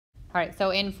All right, so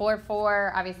in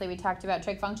 4.4, obviously we talked about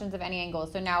trig functions of any angle.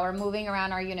 So now we're moving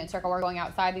around our unit circle. We're going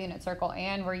outside the unit circle,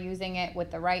 and we're using it with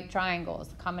the right triangles,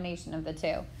 combination of the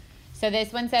two. So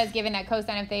this one says, given that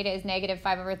cosine of theta is negative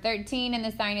 5/13 and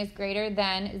the sine is greater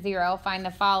than 0, find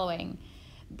the following.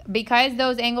 Because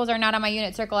those angles are not on my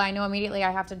unit circle, I know immediately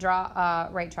I have to draw a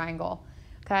right triangle.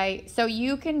 Okay, so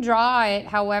you can draw it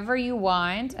however you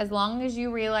want, as long as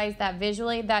you realize that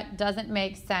visually that doesn't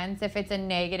make sense if it's a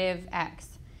negative x.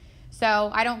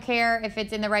 So I don't care if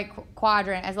it's in the right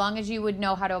quadrant, as long as you would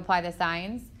know how to apply the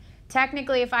signs.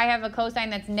 Technically, if I have a cosine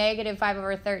that's negative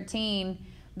 5/13,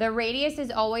 the radius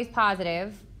is always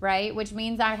positive, right? Which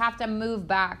means I have to move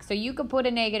back. So you could put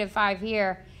a negative 5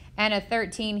 here and a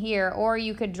 13 here, or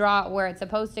you could draw it where it's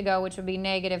supposed to go, which would be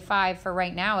negative 5 for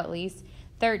right now at least,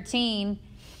 13.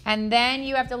 And then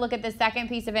you have to look at the second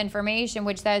piece of information,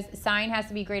 which says sine has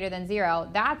to be greater than 0.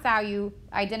 That's how you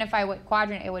identify what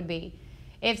quadrant it would be.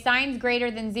 If sine's greater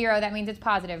than 0, that means it's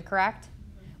positive, correct?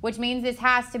 Which means this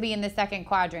has to be in the second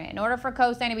quadrant. In order for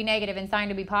cosine to be negative and sine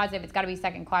to be positive, it's got to be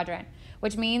second quadrant,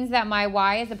 which means that my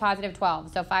y is a positive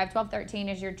 12. So 5, 12, 13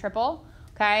 is your triple,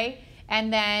 okay?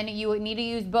 And then you would need to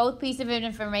use both pieces of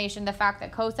information, the fact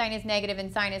that cosine is negative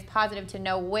and sine is positive, to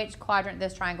know which quadrant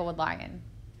this triangle would lie in.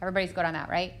 Everybody's good on that,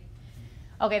 right?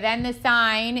 Okay, then the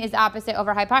sine is opposite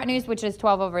over hypotenuse, which is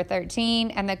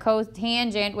 12/13, and the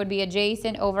cotangent would be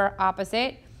adjacent over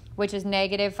opposite, which is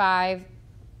negative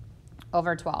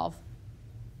 5/12.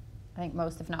 I think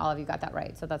most, if not all of you, got that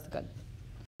right, so that's good.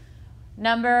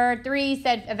 Number 3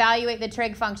 said evaluate the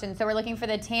trig function. So we're looking for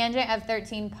the tangent of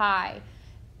 13 pi.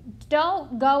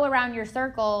 Don't go around your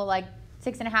circle like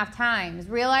 6.5 times.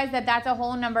 Realize that that's a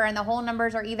whole number, and the whole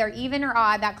numbers are either even or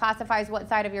odd. That classifies what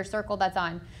side of your circle that's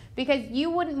on. Because you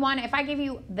wouldn't want to, if I give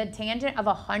you the tangent of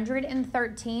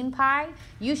 113 pi,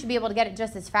 you should be able to get it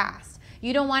just as fast.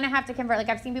 You don't want to have to convert. Like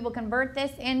I've seen people convert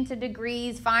this into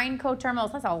degrees, find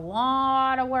coterminals. That's a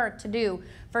lot of work to do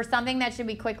for something that should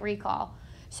be quick recall.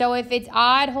 So if it's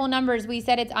odd whole numbers, we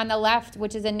said it's on the left,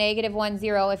 which is a negative 1,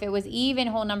 0. If it was even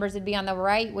whole numbers, it'd be on the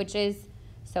right, which is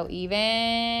so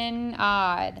even,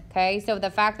 odd. Okay, so the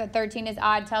fact that 13 is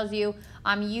odd tells you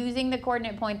I'm using the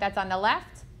coordinate point that's on the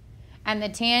left. And the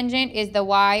tangent is the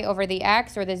y over the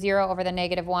x, or the 0 over the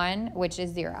negative 1, which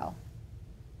is 0.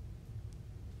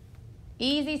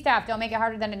 Easy stuff. Don't make it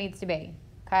harder than it needs to be.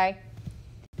 Okay?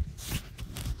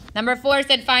 Number 4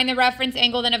 said find the reference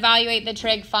angle, then evaluate the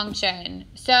trig function.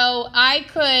 So I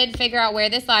could figure out where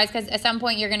this lies, because at some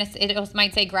point you're going to, it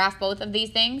might say graph both of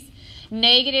these things.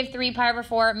 Negative 3 pi over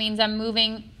 4 means I'm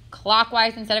moving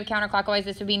clockwise instead of counterclockwise.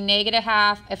 This would be negative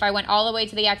half. If I went all the way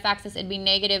to the x-axis, it'd be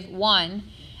negative 1.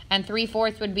 And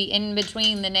 3/4 would be in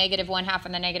between the negative 1/2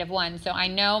 and the negative 1. So I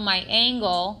know my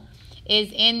angle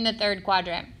is in the third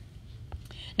quadrant.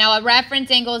 Now a reference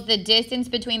angle is the distance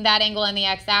between that angle and the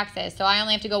x-axis. So I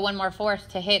only have to go 1 more fourth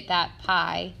to hit that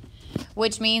pi,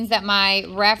 which means that my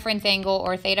reference angle,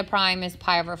 or theta prime, is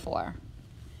pi over 4.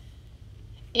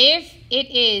 If it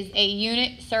is a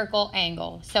unit circle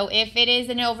angle, so if it is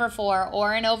an over 4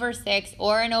 or an over 6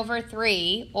 or an over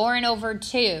 3 or an over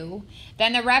 2,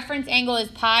 then the reference angle is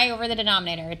pi over the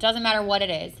denominator. It doesn't matter what it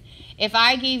is. If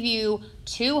I give you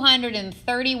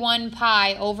 231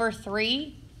 pi over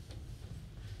 3,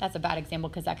 that's a bad example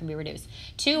because that can be reduced.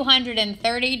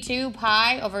 232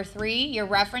 pi over 3, your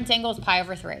reference angle is pi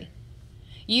over 3.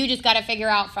 You just got to figure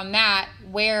out from that,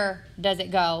 where does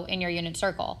it go in your unit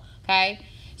circle, okay?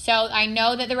 So I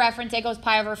know that the reference angle is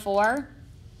pi over 4,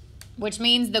 which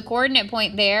means the coordinate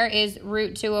point there is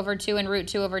root 2 over 2 and root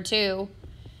 2 over 2.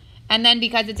 And then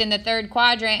because it's in the third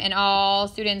quadrant and all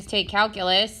students take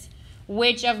calculus,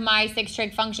 which of my 6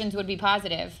 trig functions would be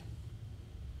positive?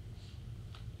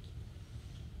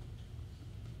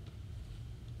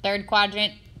 Third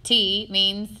quadrant T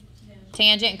means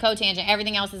tangent and cotangent.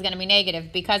 Everything else is going to be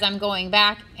negative because I'm going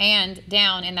back and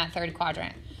down in that third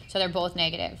quadrant. So they're both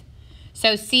negative.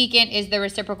 So secant is the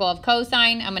reciprocal of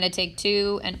cosine. I'm going to take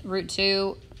 2 and root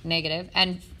 2, negative,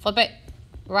 and flip it,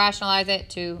 rationalize it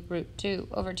to root 2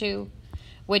 over 2,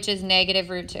 which is negative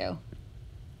root 2.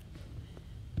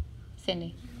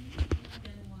 Cindy.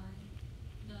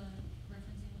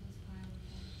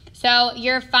 So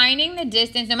you're finding the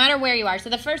distance no matter where you are. So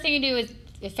the first thing you do is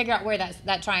figure out where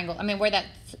that triangle, where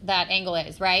that angle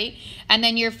is, right? And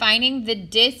then you're finding the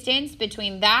distance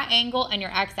between that angle and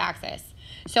your x-axis.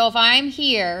 So if I'm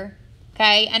here,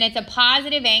 okay, and it's a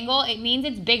positive angle, it means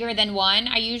it's bigger than 1.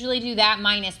 I usually do that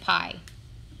minus pi.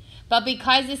 But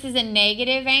because this is a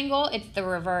negative angle, it's the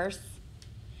reverse.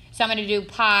 So I'm going to do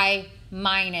pi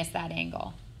minus that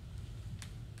angle.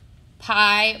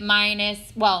 Pi minus,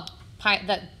 well,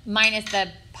 minus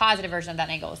the positive version of that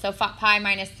angle. So pi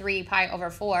minus 3 pi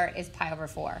over 4 is pi over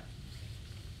 4.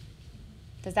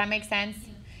 Does that make sense?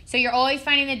 Yeah. So you're always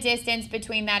finding the distance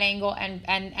between that angle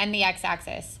and the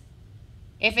x-axis.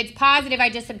 If it's positive,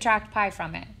 I just subtract pi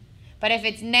from it. But if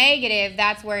it's negative,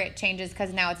 that's where it changes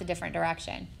because now it's a different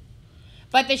direction.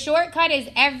 But the shortcut is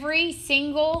every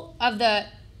single of the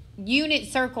unit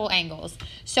circle angles.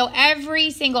 So every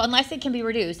single, unless it can be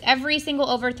reduced, every single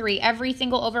over 3, every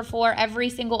single over 4, every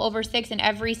single over 6, and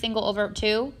every single over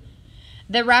 2,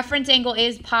 the reference angle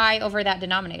is pi over that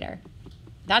denominator.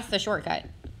 That's the shortcut.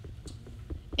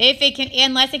 If it can,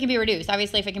 unless it can be reduced.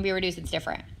 Obviously, if it can be reduced, it's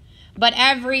different. But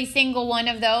every single one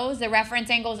of those, the reference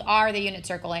angles are the unit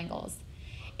circle angles.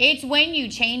 It's when you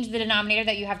change the denominator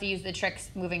that you have to use the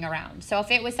tricks moving around. So if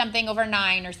it was something over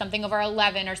 9 or something over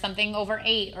 11 or something over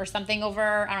 8 or something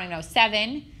over, I don't know,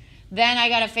 7, then I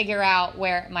got to figure out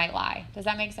where it might lie. Does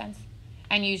that make sense?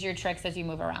 And use your tricks as you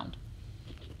move around.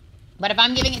 But if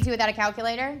I'm giving it to you without a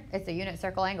calculator, it's a unit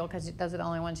circle angle because those are the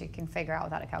only ones you can figure out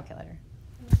without a calculator.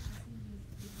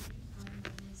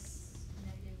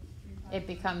 It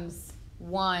becomes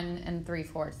 1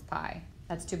 3/4 pi.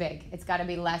 That's too big. It's got to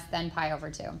be less than pi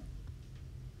over 2.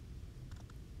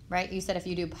 Right? You said if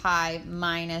you do pi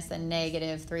minus a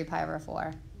negative 3 pi over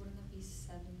 4. Wouldn't that be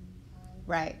 7 pi?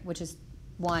 Right, which is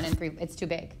 1 and 3. It's too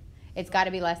big. It's got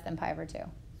to be less than pi over 2.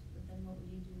 But then what would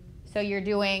you do? So you're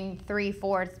doing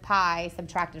 3/4 pi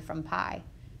subtracted from pi.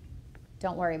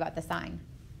 Don't worry about the sign.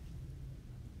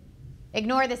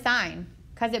 Ignore the sign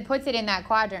because it puts it in that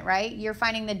quadrant, right? You're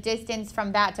finding the distance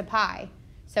from that to pi.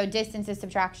 So distance is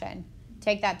subtraction.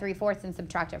 Take that 3/4 and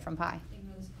subtract it from pi.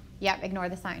 Ignore the sign. Yep, ignore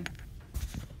the sign.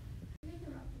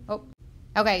 Oh.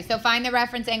 Okay, so find the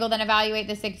reference angle, then evaluate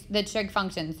the trig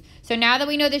functions. So now that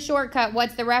we know the shortcut,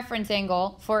 what's the reference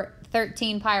angle for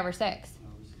 13 pi over 6?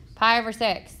 Pi over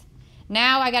 6.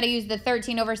 Now I got to use the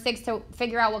 13 over 6 to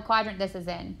figure out what quadrant this is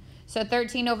in. So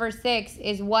 13 over 6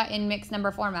 is what in mixed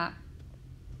number format?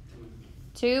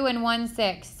 2 and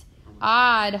 1/6.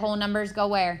 Odd whole numbers go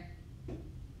where?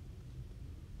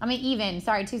 I mean even.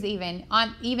 Sorry, 2's even.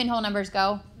 Even whole numbers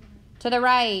go to the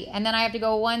right. And then I have to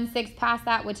go 1/6 past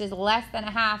that, which is less than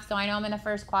a half. So I know I'm in the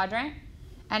first quadrant.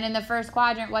 And in the first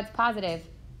quadrant, what's positive?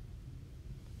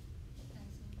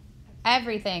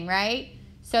 Everything, right?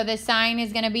 So the sign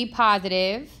is going to be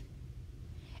positive.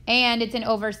 And it's an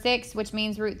over 6, which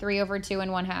means root 3 over 2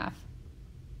 and 1/2.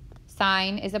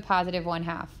 Sine is a positive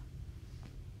 1/2.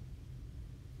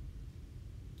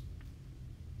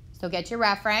 So get your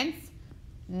reference.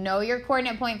 Know your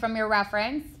coordinate point from your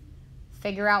reference.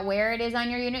 Figure out where it is on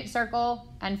your unit circle.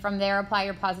 And from there, apply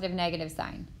your positive negative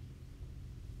sign.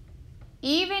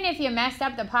 Even if you messed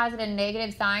up the positive and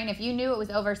negative sign, if you knew it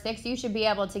was over 6, you should be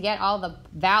able to get all the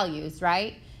values,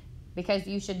 right? Because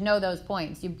you should know those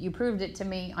points. You proved it to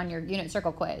me on your unit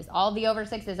circle quiz. All the over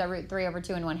 6s are root 3 over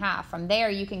 2 and 1/2. From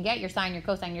there, you can get your sine, your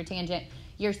cosine, your tangent,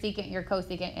 your secant, your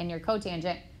cosecant, and your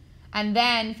cotangent. And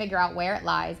then figure out where it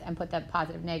lies and put the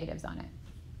positive negatives on it.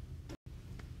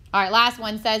 All right, last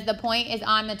one says the point is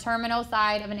on the terminal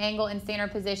side of an angle in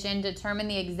standard position. Determine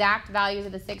the exact values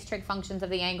of the 6 trig functions of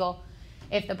the angle.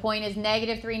 If the point is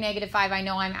 -3, -5, I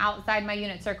know I'm outside my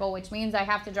unit circle, which means I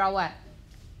have to draw what?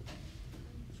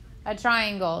 A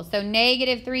triangle. So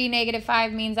 -3,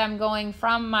 -5 means I'm going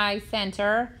from my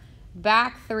center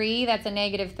back 3, that's a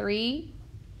 -3,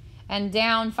 and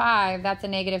down 5, that's a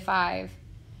 -5.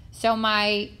 So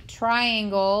my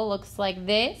triangle looks like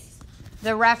this.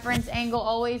 The reference angle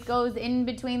always goes in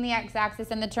between the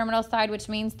x-axis and the terminal side, which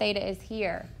means theta is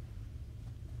here.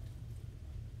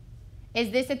 Is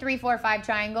this a 3, 4, 5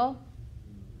 triangle?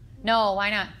 No, why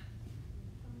not?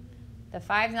 The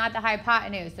 5's not the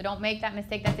hypotenuse, so don't make that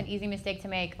mistake. That's an easy mistake to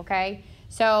make, okay?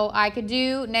 So I could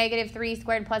do -3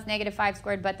 squared plus -5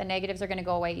 squared, but the negatives are going to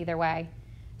go away either way.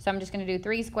 So I'm just going to do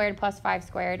 3 squared plus 5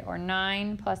 squared, or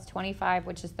 9 plus 25,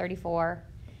 which is 34.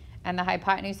 And the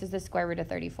hypotenuse is the square root of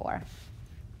 34.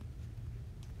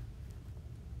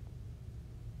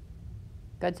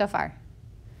 Good so far.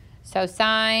 So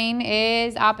sine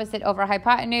is opposite over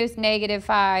hypotenuse,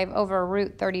 -5 over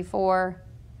root 34,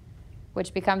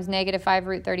 which becomes -5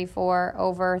 root 34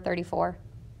 over 34.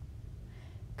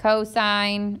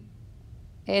 Cosine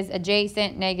is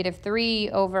adjacent, -3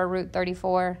 over root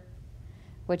 34,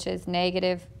 which is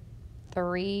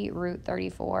 -3 root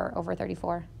 34 over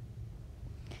 34.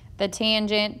 The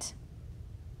tangent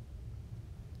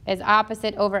is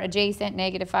opposite over adjacent,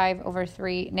 -5 over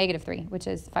 -3, which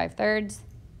is 5/3.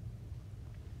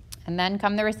 And then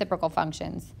come the reciprocal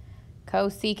functions.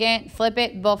 Cosecant, flip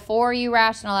it before you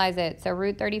rationalize it. So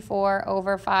root 34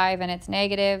 over 5, and it's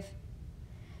negative.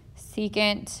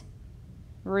 Secant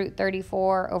root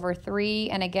 34 over 3,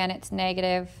 and again it's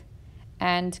negative,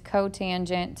 and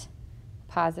cotangent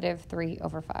positive 3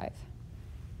 over 5.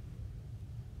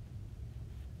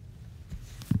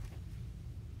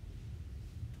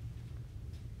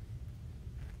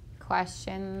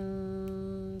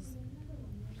 Questions?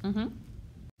 Mm-hmm.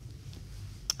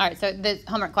 All right, so the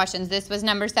homework questions. This was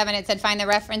number 7. It said find the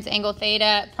reference angle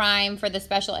theta prime for the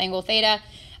special angle theta,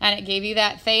 and it gave you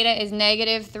that theta is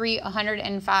negative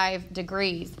 305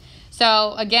 degrees.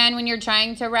 So again, when you're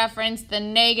trying to reference the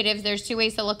negatives, there's 2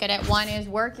 ways to look at it. One is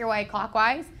work your way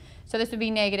clockwise. So this would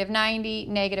be negative 90,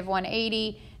 negative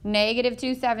 180, negative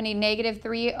 270, negative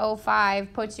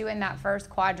 305 puts you in that first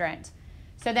quadrant.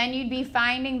 So then you'd be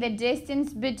finding the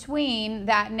distance between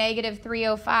that negative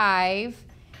 305,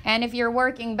 and if you're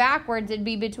working backwards, it'd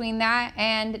be between that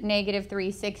and negative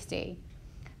 360.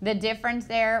 The difference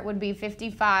there would be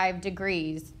 55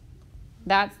 degrees.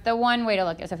 That's the one way to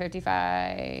look at it, so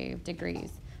 55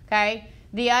 degrees, okay?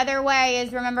 The other way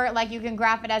is, remember, like you can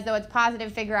graph it as though it's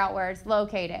positive, figure out where it's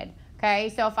located, okay?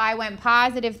 So if I went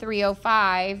positive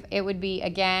 305, it would be,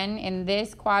 again, in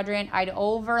this quadrant, I'd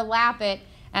overlap it,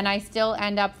 and I still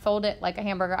end up, fold it like a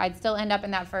hamburger, I'd still end up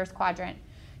in that first quadrant.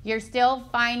 You're still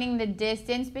finding the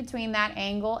distance between that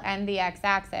angle and the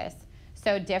x-axis.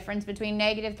 So difference between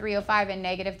negative 305 and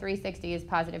negative 360 is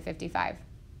positive 55.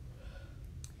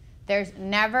 There's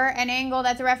never an angle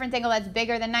that's a reference angle that's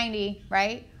bigger than 90,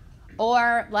 right?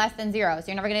 Or less than 0. So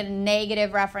you're never going to get a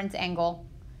negative reference angle.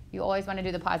 You always want to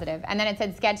do the positive. And then it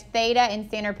said sketch theta in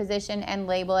standard position and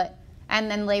label it,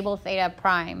 and then label theta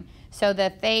prime. So the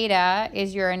theta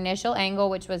is your initial angle,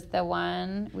 which was the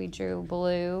one we drew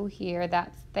blue here.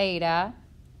 That's theta.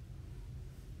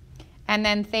 And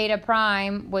then theta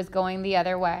prime was going the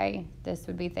other way. This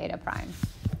would be theta prime.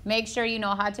 Make sure you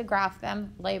know how to graph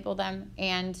them, label them,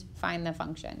 and find the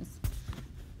functions.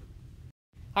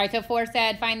 All right, so 4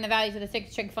 said find the values of the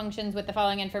 6 trig functions with the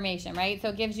following information, right? So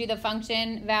it gives you the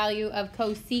function value of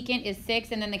cosecant is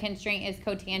 6, and then the constraint is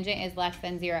cotangent is less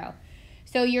than 0.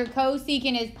 So your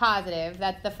cosecant is positive.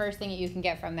 That's the first thing that you can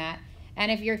get from that.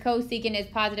 And if your cosecant is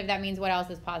positive, that means what else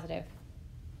is positive?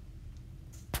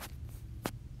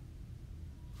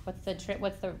 What's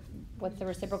the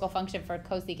reciprocal function for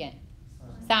cosecant?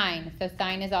 Sine. So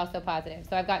sine is also positive.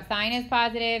 So I've got sine is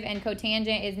positive and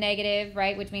cotangent is negative,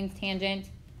 right? Which means tangent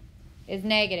is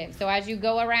negative. So as you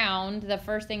go around, the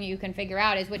first thing you can figure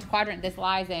out is which quadrant this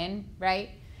lies in, right?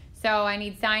 So I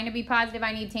need sine to be positive.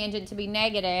 I need tangent to be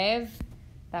negative.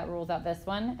 That rules out this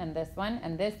one and this one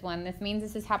and this one. This means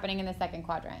this is happening in the second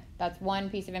quadrant. That's one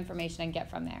piece of information I can get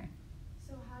from there.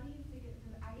 So how do you figure,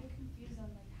 I get confused on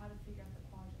like how to figure out the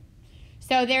quadrant.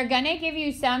 So they're going to give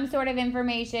you some sort of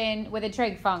information with a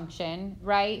trig function,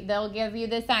 right? They'll give you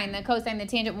the sine, the cosine, the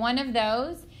tangent, one of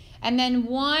those, and then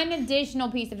one additional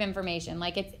piece of information.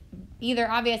 Like it's either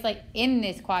obvious like in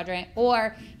this quadrant,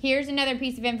 or here's another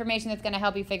piece of information that's going to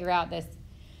help you figure out this.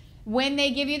 When they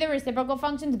give you the reciprocal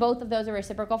functions, both of those are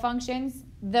reciprocal functions.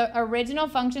 The original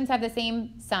functions have the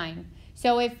same sign.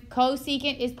 So if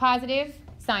cosecant is positive,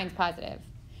 sine's positive.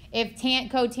 If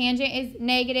cotangent is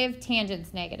negative,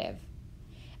 tangent's negative.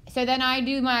 So then I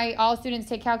do my, all students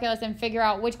take calculus and figure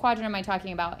out which quadrant am I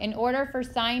talking about. In order for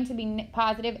sine to be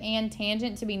positive and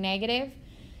tangent to be negative,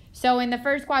 so in the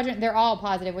first quadrant, they're all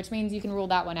positive, which means you can rule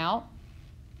that one out.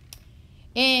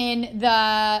 In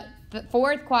the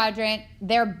fourth quadrant,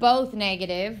 they're both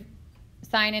negative.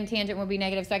 Sine and tangent will be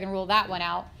negative, so I can rule that one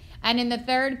out. And in the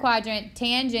third quadrant,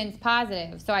 tangent's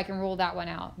positive, so I can rule that one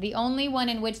out. The only one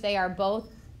in which they are both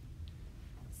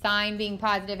sine being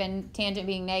positive and tangent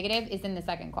being negative is in the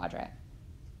second quadrant.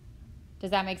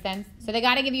 Does that make sense? So they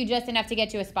got to give you just enough to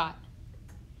get you a spot.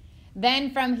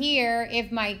 Then from here,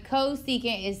 if my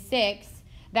cosecant is 6,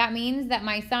 that means that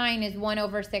my sine is 1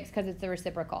 over 6 because it's the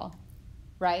reciprocal,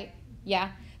 right?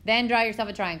 Yeah. Then draw yourself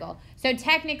a triangle. So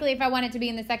technically, if I want it to be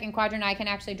in the second quadrant, I can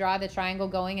actually draw the triangle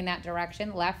going in that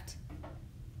direction, left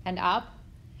and up.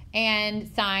 And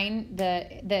sine,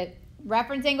 the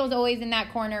reference angle is always in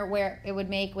that corner where it would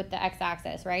make with the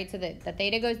x-axis, right? So the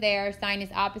theta goes there. Sine is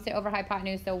opposite over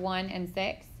hypotenuse, so 1 and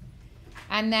 6.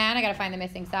 And then I got to find the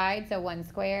missing side. So 1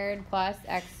 squared plus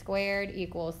x squared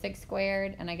equals 6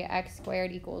 squared. And I get x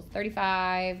squared equals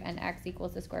 35. And x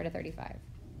equals the square root of 35.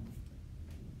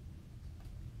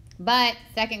 But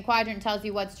second quadrant tells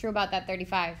you what's true about that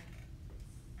 35.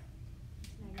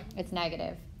 It's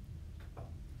negative.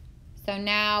 So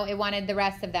now it wanted the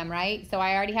rest of them, right? So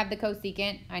I already have the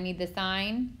cosecant. I need the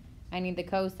sine. I need the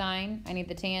cosine. I need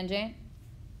the tangent.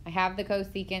 I have the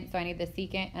cosecant, so I need the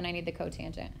secant, and I need the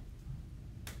cotangent.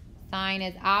 Sine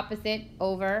is opposite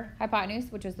over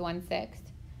hypotenuse, which is 1/6.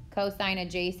 Cosine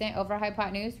adjacent over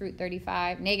hypotenuse, root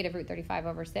 35, negative root 35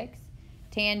 over 6.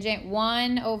 Tangent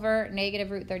 1 over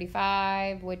negative root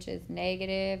 35, which is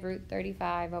negative root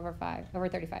 35 over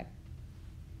 35.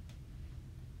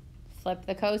 Flip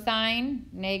the cosine,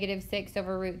 negative 6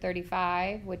 over root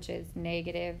 35, which is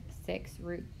negative 6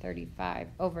 root 35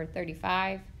 over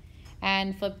 35.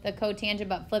 And flip the cotangent,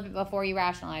 but flip it before you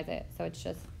rationalize it. So it's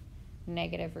just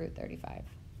negative root 35.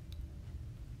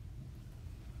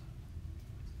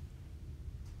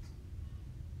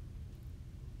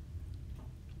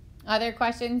 Other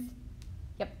questions?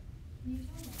 Yep.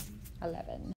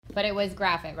 11. But it was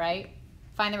graph it, right?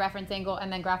 Find the reference angle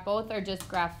and then graph both, or just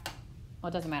graph, well,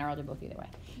 it doesn't matter. I'll do both either way.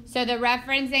 So the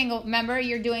reference angle, remember,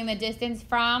 you're doing the distance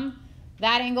from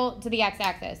that angle to the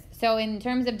x-axis. So in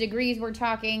terms of degrees, we're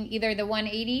talking either the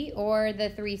 180 or the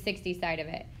 360 side of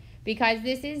it. Because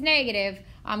this is negative,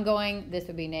 I'm going, this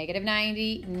would be negative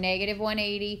 90, negative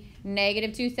 180,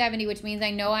 negative 270, which means I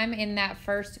know I'm in that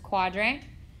first quadrant,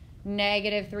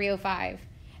 negative 305.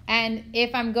 And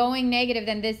if I'm going negative,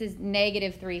 then this is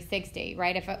negative 360,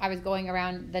 right? If I was going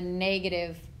around the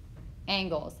negative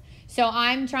angles. So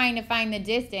I'm trying to find the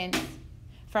distance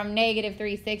from negative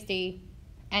 360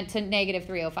 and to negative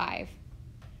 305.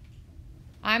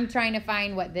 I'm trying to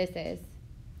find what this is.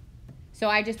 So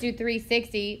I just do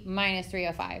 360 minus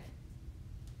 305.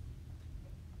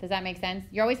 Does that make sense?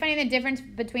 You're always finding the difference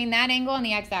between that angle and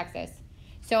the x-axis.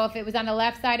 So if it was on the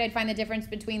left side, I'd find the difference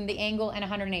between the angle and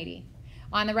 180.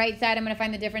 On the right side, I'm going to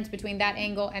find the difference between that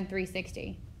angle and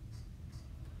 360.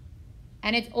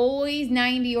 And it's always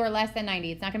 90 or less than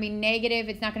 90. It's not going to be negative.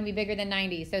 It's not going to be bigger than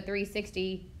 90. So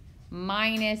 360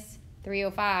 minus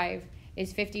 305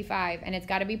 is 55. And it's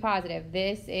got to be positive.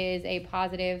 This is a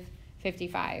positive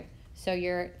 55. So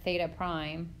your theta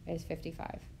prime is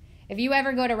 55. If you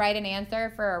ever go to write an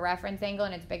answer for a reference angle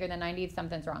and it's bigger than 90,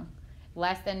 something's wrong.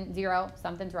 Less than 0,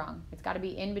 something's wrong. It's got to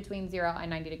be in between 0 and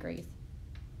 90 degrees.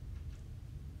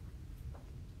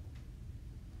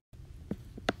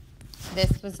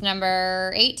 This was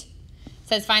number 8. It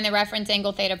says find the reference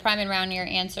angle theta prime and round your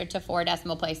answer to 4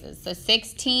 decimal places. So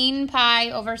 16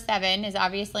 pi over 7 is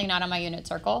obviously not on my unit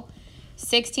circle.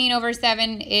 16 over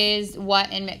 7 is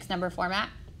what in mixed number format?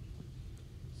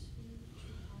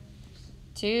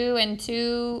 2 and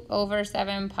 2 over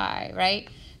 7 pi, right?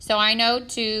 So I know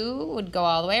 2 would go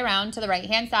all the way around to the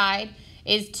right-hand side.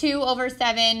 Is 2 over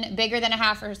 7 bigger than a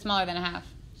half or smaller than a half?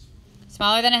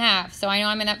 Smaller than a half. So I know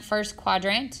I'm in that first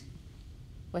quadrant.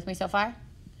 With me so far?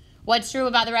 What's true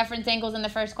about the reference angles in the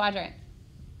first quadrant?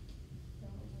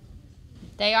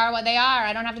 They are what they are.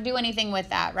 I don't have to do anything with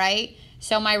that, right?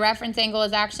 So my reference angle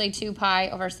is actually 2 pi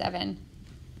over 7.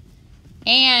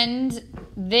 And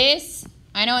this,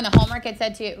 I know in the homework it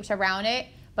said to round it,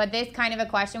 but this kind of a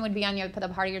question would be on the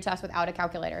part of your test without a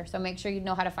calculator. So make sure you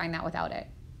know how to find that without it.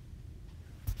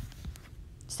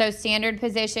 So standard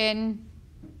position,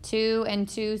 2 and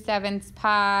 2/7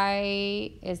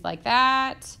 pi is like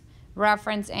that.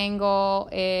 Reference angle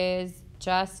is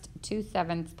just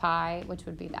 2/7 pi, which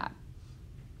would be that.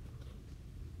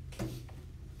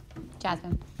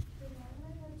 Jasmine.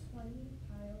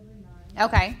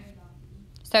 Okay.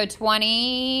 So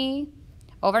 20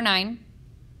 over 9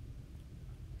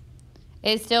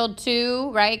 is still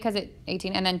 2, right? Because it's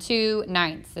 18, and then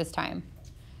 2/9 this time.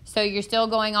 So you're still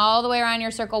going all the way around your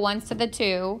circle once to the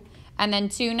 2, and then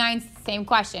 2/9, same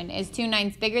question. Is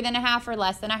 2/9 bigger than a half or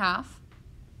less than a half?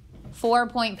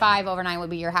 4.5 over 9 would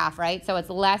be your half, right? So it's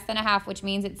less than a half, which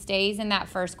means it stays in that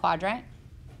first quadrant.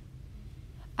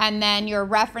 And then your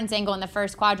reference angle in the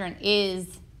first quadrant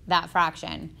is that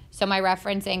fraction. So my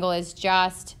reference angle is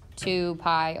just 2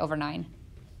 pi over 9.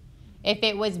 If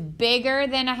it was bigger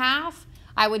than a half,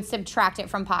 I would subtract it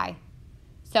from pi.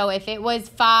 So if it was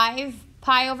 5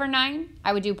 pi over 9,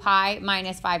 I would do pi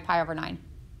minus 5 pi over 9.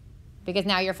 Because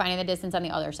now you're finding the distance on the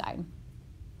other side.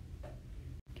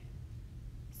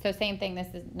 So same thing,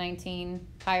 this is 19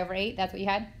 pi over 8, that's what you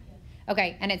had? Yeah.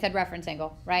 Okay, and it said reference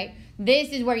angle, right? This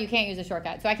is where you can't use a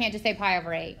shortcut. So I can't just say pi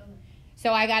over 8. Okay.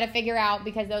 So I got to figure out,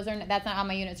 because that's not on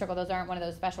my unit circle, those aren't one of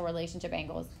those special relationship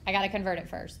angles. I got to convert it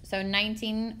first. So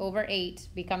 19 over 8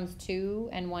 becomes 2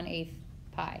 and 1/8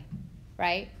 pi,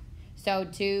 right? So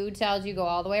 2 tells you go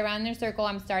all the way around your circle.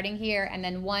 I'm starting here, and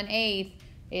then 1/8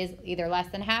 is either less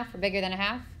than a half or bigger than a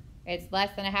half. It's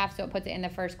less than a half, so it puts it in the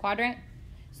first quadrant.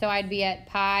 So I'd be at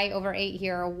pi over 8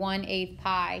 here, or 1/8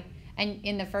 pi. And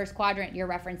in the first quadrant, your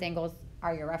reference angles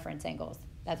are your reference angles.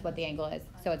 That's what the angle is.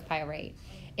 So it's pi over 8.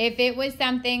 If it was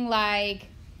something like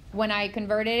when I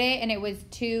converted it and it was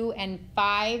 2 and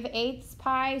 5/8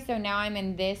 pi, so now I'm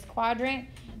in this quadrant,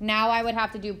 now I would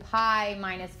have to do pi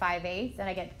minus 5/8, and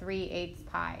I get 3/8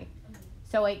 pi.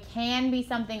 So it can be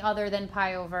something other than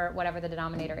pi over whatever the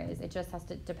denominator is. It just has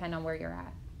to depend on where you're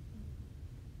at.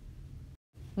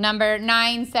 Number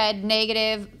 9 said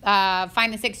negative,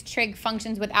 find the 6 trig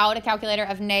functions without a calculator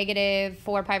of negative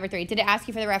 4 pi over 3. Did it ask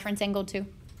you for the reference angle too?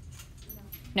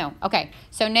 No. Okay.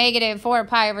 So negative 4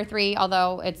 pi over 3,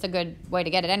 although it's a good way to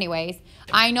get it anyways.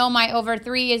 I know my over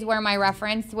 3 is where my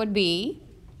reference would be.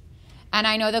 And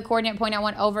I know the coordinate point I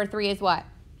want over 3 is what?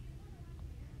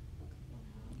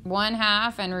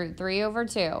 1/2 and root 3 over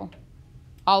 2.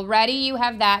 Already you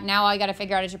have that. Now all you got to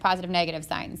figure out is your positive negative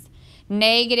signs.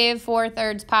 Negative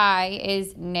 4/3 pi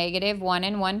is negative 1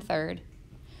 1/3.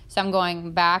 So I'm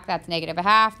going back. That's negative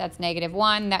 1/2. That's negative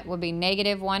 1. That would be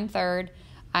negative 1/3.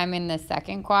 I'm in the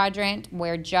second quadrant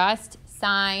where just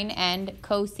sine and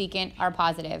cosecant are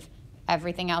positive.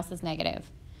 Everything else is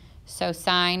negative. So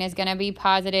sine is going to be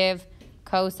positive.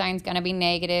 Cosine is going to be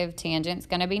negative. Tangent is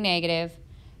going to be negative.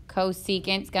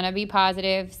 Cosecant is going to be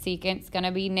positive. Secant is going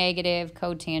to be negative.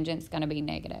 Cotangent is going to be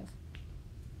negative.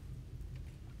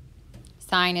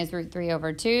 Sine is root 3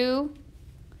 over 2.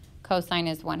 Cosine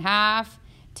is 1/2.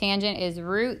 Tangent is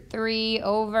root 3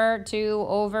 over 2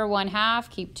 over 1/2.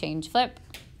 Keep change flip.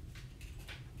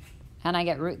 And I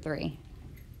get root 3.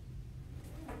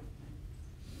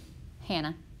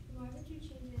 Hannah. Why would you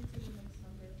change it to the mixed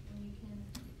number when you can?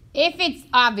 If it's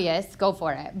obvious, go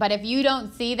for it. But if you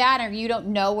don't see that or you don't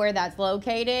know where that's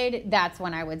located, that's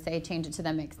when I would say change it to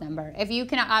the mixed number. If you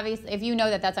can if you know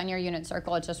that that's on your unit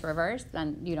circle, it's just reversed,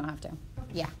 then you don't have to. Okay.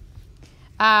 Yeah.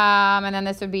 And then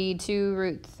this would be 2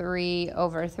 root 3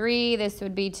 over 3. This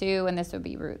would be 2, and this would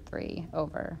be root 3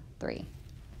 over 3.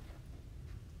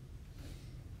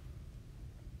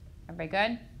 Everybody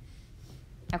good?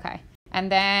 Okay.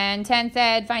 And then 10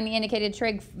 said, find the indicated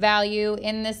trig value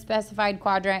in the specified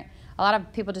quadrant. A lot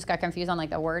of people just got confused on like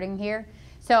the wording here.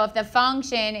 So if the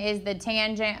function is the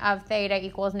tangent of theta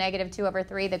equals negative 2 over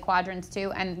 3, the quadrant's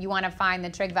 2, and you want to find the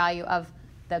trig value of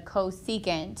the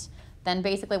cosecant, then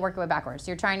basically work your way backwards.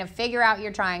 So you're trying to figure out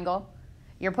your triangle.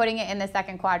 You're putting it in the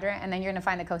second quadrant, and then you're going to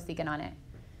find the cosecant on it.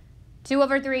 2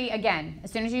 over 3, again,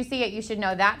 as soon as you see it, you should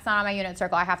know that's not on my unit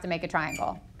circle. I have to make a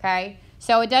triangle, okay?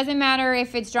 So it doesn't matter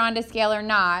if it's drawn to scale or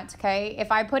not, okay?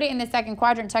 If I put it in the second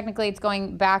quadrant, technically it's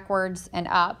going backwards and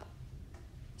up.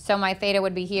 So my theta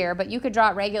would be here, but you could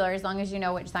draw it regular as long as you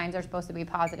know which signs are supposed to be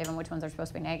positive and which ones are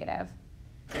supposed to be negative.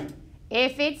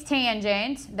 If it's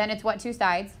tangent, then it's what two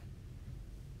sides?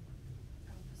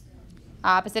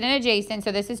 Opposite and adjacent.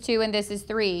 So this is 2 and this is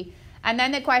 3. And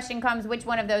then the question comes, which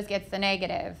one of those gets the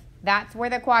negative? That's where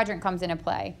the quadrant comes into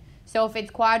play. So if it's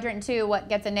quadrant 2, what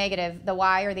gets a negative, the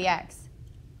y or the x?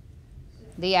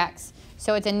 The x.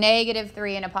 So it's a negative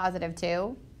 3 and a positive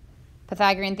 2.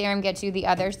 Pythagorean theorem gets you the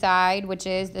other side, which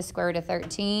is the square root of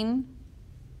 13.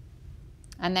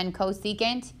 And then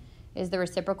cosecant is the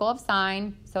reciprocal of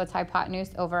sine, so it's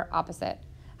hypotenuse over opposite.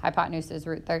 Hypotenuse is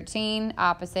root 13,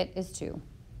 opposite is 2.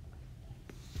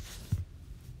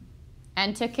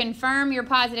 And to confirm your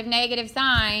positive negative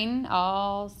sign,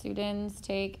 all students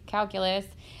take calculus.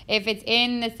 If it's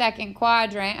in the second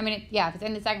quadrant, if it's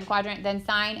in the second quadrant, then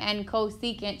sine and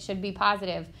cosecant should be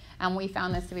positive. And we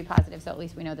found this to be positive, so at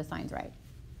least we know the sign's right.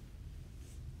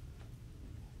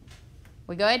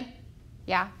 We good?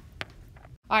 Yeah?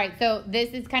 All right, so this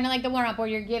is kind of like the warm-up where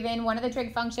you're given one of the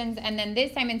trig functions, and then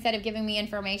this time, instead of giving me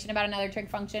information about another trig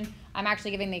function, I'm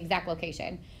actually giving the exact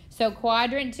location. So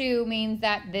quadrant 2 means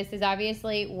that this is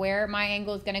obviously where my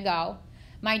angle is going to go.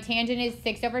 My tangent is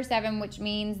 6 over 7, which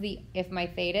means if my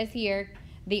theta is here,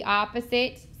 the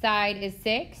opposite side is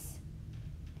 6,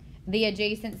 the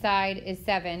adjacent side is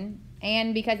 7,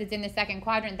 and because it's in the second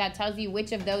quadrant, that tells you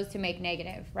which of those to make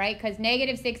negative, right? Because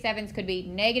negative 6 sevenths could be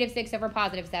negative 6 over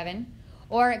positive 7,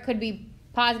 or it could be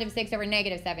positive 6 over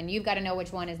negative 7. You've got to know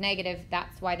which one is negative.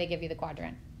 That's why they give you the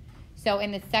quadrant. So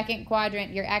in the second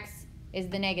quadrant, your x is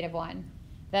the negative 1.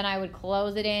 Then I would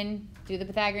close it in, do the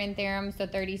Pythagorean theorem. So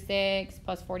 36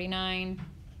 plus 49,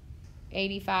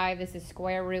 85. This is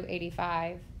square root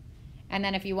 85. And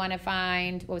then if you want to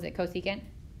find, what was it, cosecant?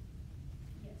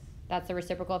 Yes. That's the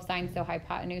reciprocal of sine, so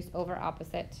hypotenuse over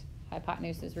opposite.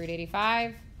 Hypotenuse is root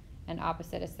 85, and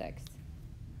opposite is 6.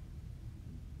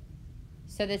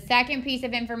 So the second piece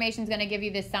of information is going to give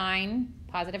you the sign,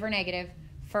 positive or negative,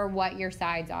 for what your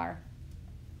sides are.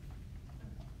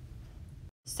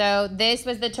 So this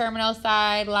was the terminal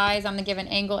side, lies on the given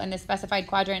angle in the specified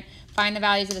quadrant. Find the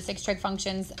values of the 6 trig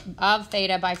functions of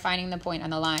theta by finding the point on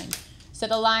the line. So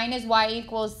the line is y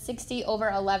equals 60 over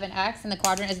 11x, and the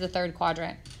quadrant is the third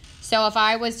quadrant. So if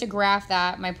I was to graph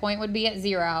that, my point would be at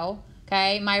 0,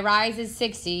 Okay, my rise is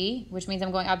 60, which means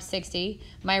I'm going up 60.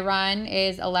 My run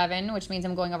is 11, which means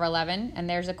I'm going over 11, and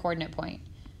there's a coordinate point.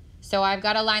 So I've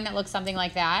got a line that looks something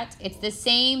like that. It's the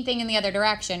same thing in the other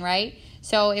direction, right?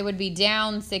 So it would be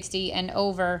down 60 and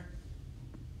over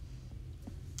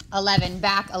 11,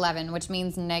 back 11, which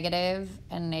means negative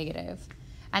and negative.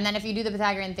 And then if you do the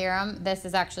Pythagorean theorem, this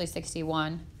is actually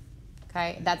 61.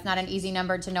 Okay, that's not an easy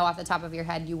number to know off the top of your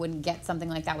head. You wouldn't get something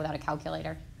like that without a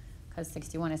calculator, because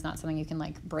 61 is not something you can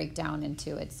like break down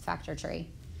into its factor tree.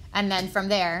 And then from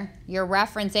there, your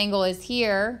reference angle is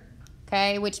here,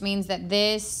 okay, which means that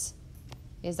this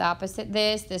is opposite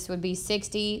this. This would be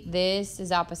 60. This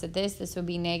is opposite this. This would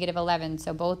be negative 11.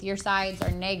 So both your sides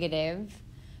are negative,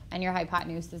 and your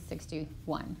hypotenuse is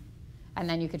 61. And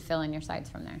then you could fill in your sides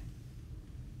from there.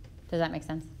 Does that make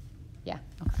sense? Yeah,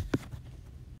 okay.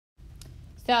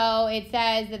 So it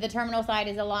says that the terminal side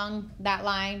is along that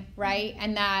line, right?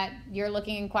 And that you're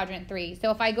looking in quadrant 3.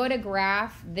 So if I go to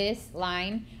graph this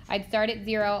line, I'd start at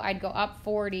 0, I'd go up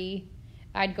 40,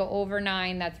 I'd go over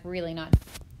 9. That's really not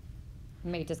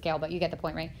made to scale, but you get the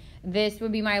point, right? This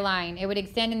would be my line. It would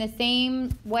extend in the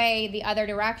same way the other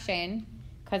direction,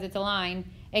 because it's a line,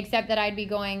 except that I'd be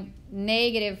going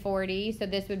negative 40, so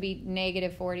this would be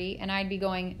negative 40, and I'd be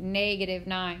going negative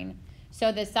 9.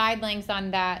 So the side lengths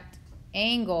on that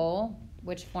angle,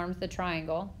 which forms the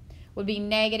triangle, would be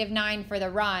negative 9 for the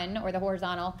run, or the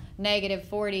horizontal, negative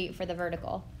 40 for the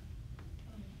vertical.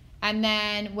 And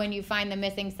then when you find the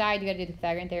missing side, you got to do the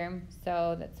Pythagorean theorem.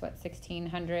 So that's what,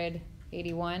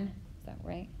 1681? Is that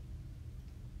right?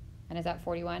 And is that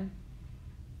 41?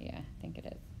 Yeah, I think it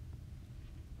is.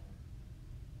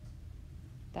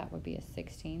 That would be a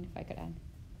 16 if I could add.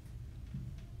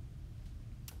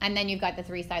 And then you've got the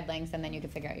 3 side lengths, and then you can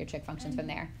figure out your trig functions from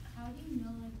there. How do you know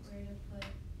like where to put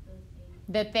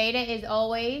the theta? The theta is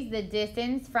always the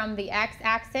distance from the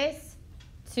x-axis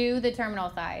to the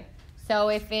terminal side. So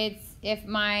if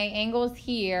my angle's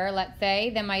here, let's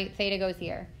say, then my theta goes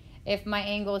here. If my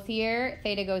angle's here,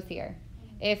 theta goes here.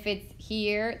 If it's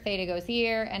here, theta goes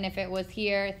here. And if it was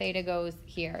here, theta goes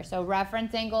here. So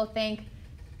reference angle, think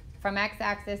from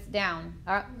x-axis down,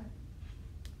 up,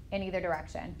 in either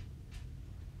direction.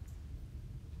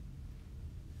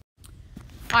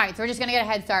 All right, so we're just going to get a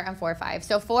head start on 4-5.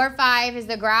 So 4-5 is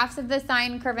the graphs of the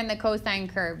sine curve and the cosine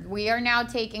curve. We are now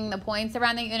taking the points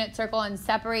around the unit circle and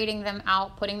separating them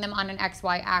out, putting them on an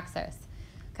xy axis.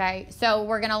 Okay, so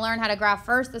we're going to learn how to graph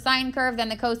first the sine curve, then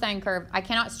the cosine curve. I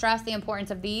cannot stress the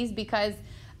importance of these because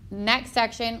next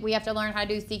section we have to learn how to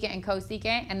do secant and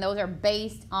cosecant, and those are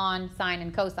based on sine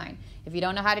and cosine. If you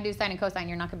don't know how to do sine and cosine,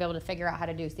 you're not going to be able to figure out how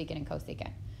to do secant and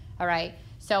cosecant. All right,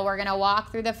 so we're going to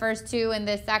walk through the first 2 in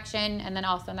this section, and then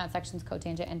also in that section's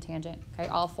cotangent and tangent. Okay,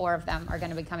 all 4 of them are going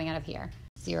to be coming out of here.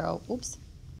 0, oops.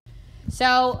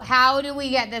 So how do we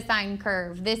get the sine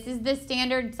curve? This is the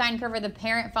standard sine curve, or the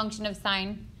parent function of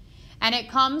sine. And it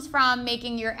comes from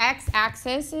making your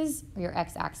x-axis,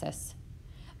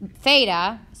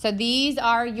 theta. So these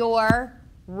are your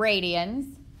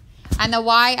radians. And the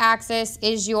y-axis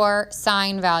is your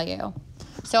sine value.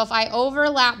 So if I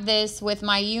overlap this with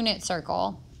my unit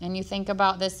circle, and you think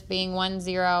about this being 1,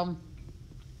 0,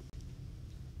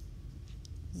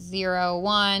 0,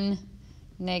 1,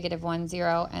 negative 1,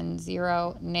 0, and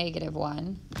 0, negative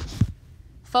 1.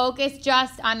 Focus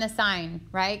just on the sine,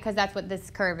 right? Because that's what this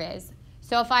curve is.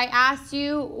 So if I asked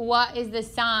you what is the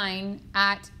sine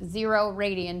at 0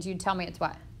 radians, you'd tell me it's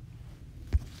what?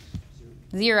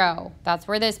 0. That's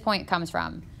where this point comes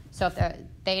from. So if the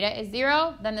theta is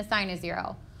 0, then the sine is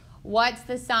 0. What's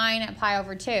the sine at pi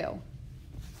over 2?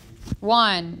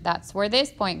 1. That's where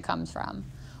this point comes from.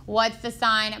 What's the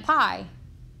sine at pi?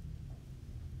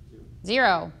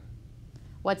 0.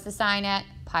 What's the sine at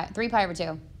 3 pi over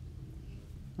 2?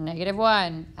 Negative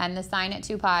 1. And the sine at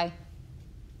 2 pi?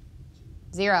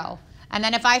 0. And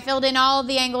then if I filled in all of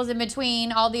the angles in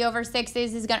between, all the over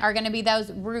 6s are going to be those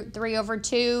root 3 over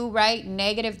 2, right?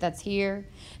 Negative, that's here.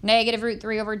 Negative root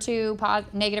 3 over 2,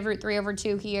 negative root 3 over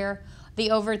 2 here.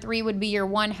 The over 3 would be your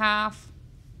 1/2.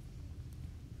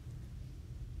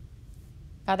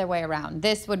 Other way around.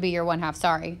 This would be your 1/2.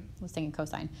 Sorry, I was thinking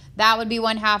cosine. That would be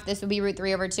 1/2. This would be root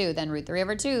 3 over 2. Then root 3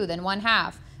 over 2. Then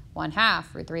 1/2.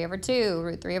 1/2. Root 3 over 2.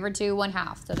 Root 3 over 2.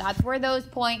 1/2. So that's where those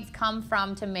points come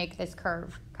from to make this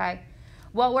curve. Okay.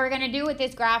 What we're going to do with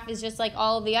this graph is just like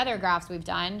all of the other graphs we've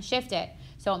done, shift it.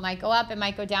 So it might go up, it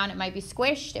might go down, it might be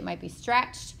squished, it might be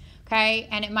stretched, okay,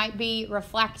 and it might be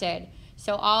reflected.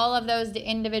 So all of those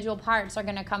individual parts are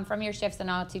going to come from your shifts, and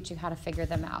I'll teach you how to figure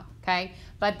them out, okay?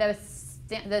 But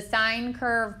the sine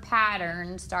curve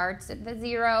pattern starts at the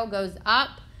 0, goes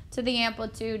up to the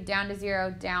amplitude, down to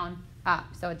 0, down, up.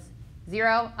 So it's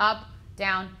 0, up,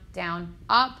 down,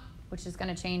 up, which is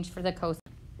going to change for the cosine.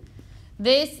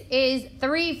 This is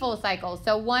 3 full cycles.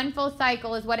 So 1 full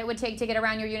cycle is what it would take to get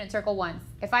around your unit circle once.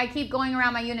 If I keep going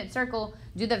around my unit circle,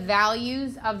 do the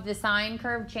values of the sine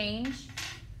curve change?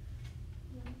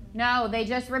 No, they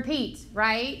just repeat,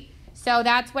 right? So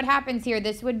that's what happens here.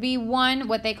 This would be 1,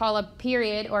 what they call a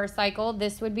period or a cycle.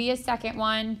 This would be a second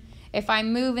one. If I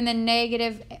move in the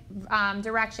negative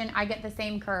direction, I get the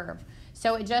same curve.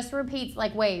 So it just repeats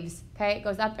like waves, okay? It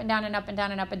goes up and down and up and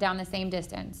down and up and down the same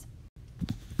distance.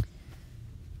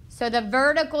 So the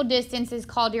vertical distance is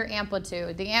called your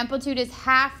amplitude. The amplitude is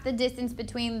half the distance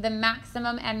between the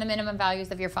maximum and the minimum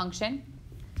values of your function.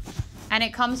 And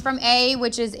it comes from A,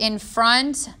 which is in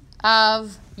front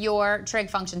of your trig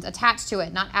functions, attached to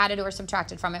it, not added or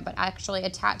subtracted from it, but actually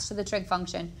attached to the trig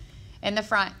function. In the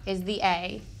front is the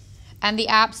A. And the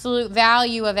absolute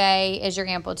value of A is your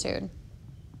amplitude.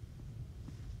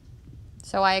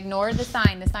 So I ignore the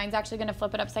sign. The sign's actually going to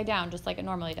flip it upside down, just like it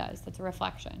normally does. That's a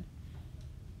reflection.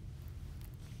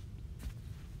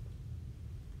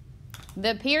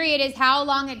 The period is how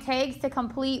long it takes to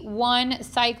complete 1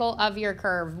 cycle of your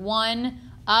curve. 1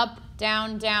 up,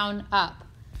 down, up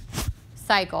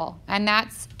cycle. And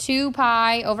that's 2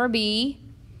 pi over b.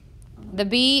 The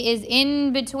b is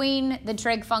in between the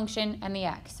trig function and the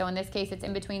x. So in this case, it's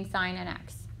in between sine and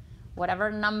x.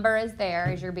 Whatever number is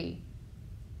there is your b.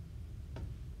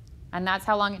 And that's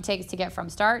how long it takes to get from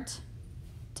start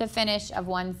to finish of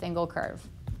 1 single curve.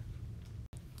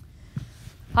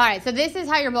 All right, so this is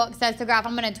how your book says to graph.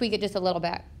 I'm going to tweak it just a little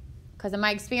bit because in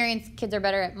my experience, kids are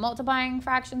better at multiplying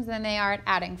fractions than they are at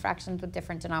adding fractions with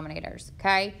different denominators,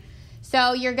 okay?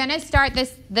 So you're going to start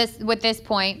this with this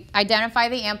point. Identify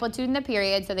the amplitude and the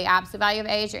period. So the absolute value of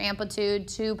A is your amplitude,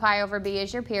 2 pi over B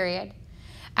is your period.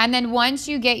 And then once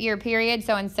you get your period,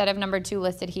 so instead of number 2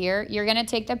 listed here, you're going to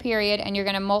take the period and you're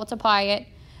going to multiply it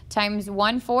times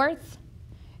 1/4,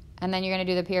 and then you're going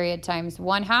to do the period times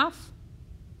 1/2.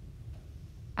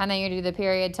 And then you're going to do the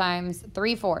period times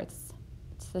 3/4.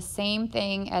 It's the same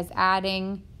thing as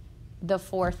adding the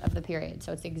fourth of the period.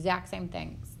 So it's the exact same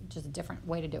thing. It's just a different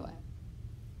way to do it.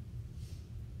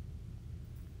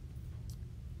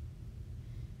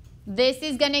 This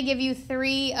is going to give you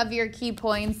 3 of your key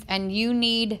points, and you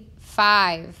need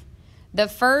 5. The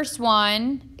first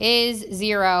one is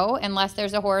 0, unless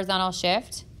there's a horizontal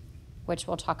shift, which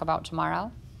we'll talk about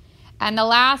tomorrow. And the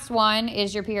last one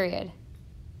is your period.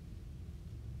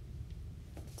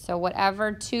 So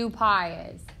whatever 2 pi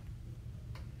is.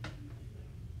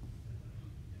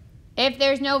 If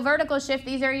there's no vertical shift,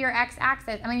 these are your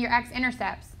x-axis, your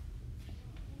x-intercepts.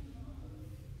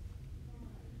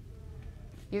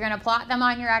 You're going to plot them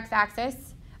on your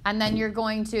x-axis, and then you're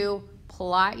going to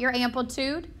plot your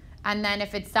amplitude. And then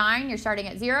if it's sine, you're starting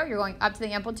at 0. You're going up to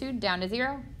the amplitude, down to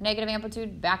 0. Negative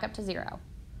amplitude, back up to 0.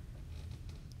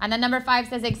 And then number 5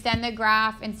 says extend the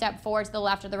graph in step 4 to the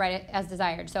left or the right as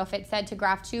desired. So if it said to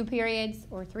graph 2 periods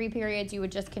or 3 periods, you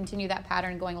would just continue that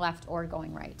pattern going left or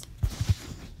going right.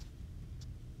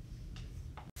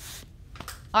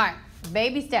 All right,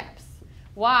 baby steps.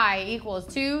 Y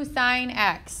equals 2 sine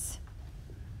x.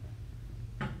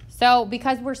 So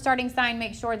because we're starting sine,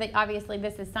 make sure that obviously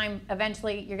this is sine.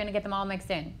 Eventually, you're going to get them all mixed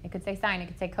in. It could say sine, it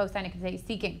could say cosine, it could say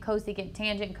secant, cosecant,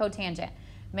 tangent, cotangent.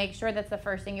 Make sure that's the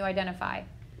first thing you identify.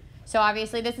 So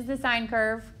obviously this is the sine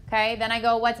curve, okay? Then I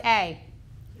go, what's A?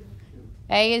 2.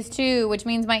 A is 2, which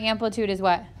means my amplitude is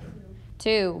what?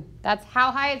 2. That's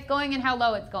how high it's going and how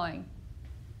low it's going.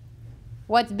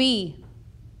 What's B?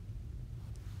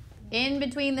 In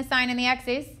between the sine and the x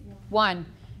is 1.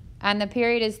 And the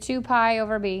period is 2 pi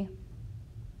over B.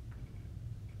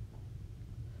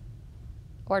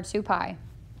 Or 2 pi.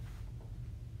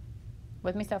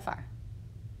 With me so far?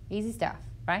 Easy stuff,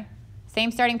 right?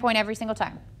 Same starting point every single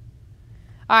time.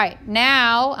 All right,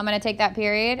 now I'm going to take that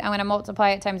period. I'm going to multiply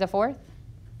it times 1/4. How'd you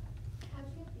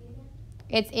get B again?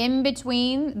 It's in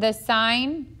between the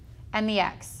sine and the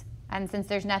x. And since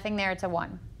there's nothing there, it's a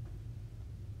 1.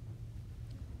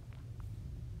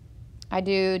 I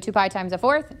do 2 pi times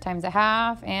 1/4 times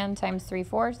 1/2 and times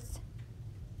 3/4.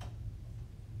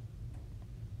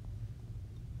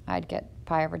 I'd get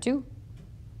pi over 2.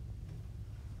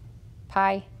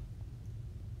 Pi.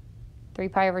 3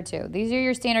 pi over 2. These are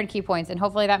your standard key points, and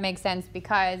hopefully that makes sense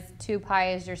because 2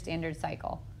 pi is your standard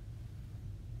cycle.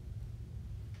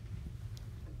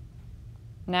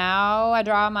 Now I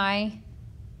draw my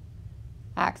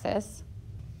axis.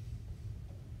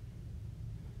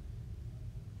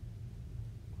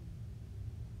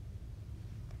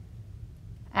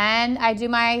 And I do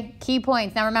my key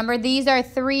points. Now remember, these are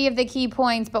 3 of the key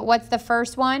points, but what's the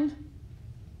first one?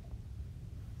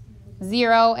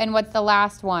 0, and what's the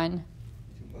last one?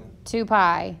 2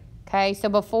 pi. Okay, so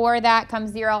before that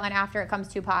comes 0, and after it comes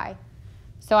 2 pi.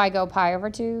 So I go pi over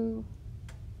 2,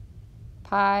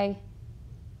 pi,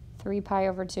 3 pi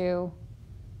over 2.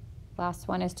 Last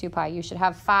one is 2 pi. You should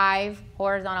have 5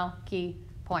 horizontal key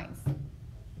points.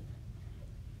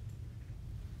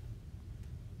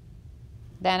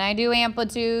 Then I do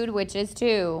amplitude, which is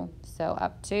 2. So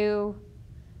up 2,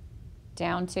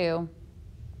 down 2.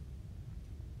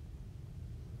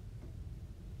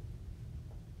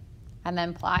 And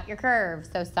then plot your curve.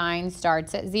 So sine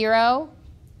starts at 0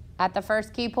 at the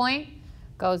first key point,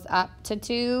 goes up to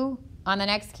 2 on the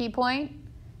next key point,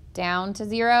 down to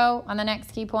 0 on the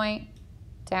next key point,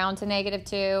 down to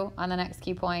 -2 on the next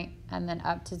key point, and then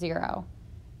up to 0.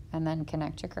 And then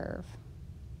connect your curve.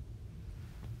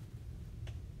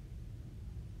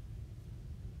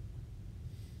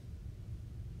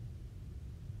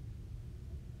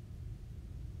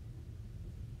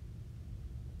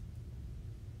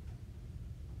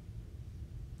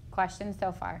 Questions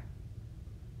so far?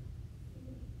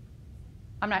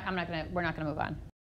 We're not gonna move on.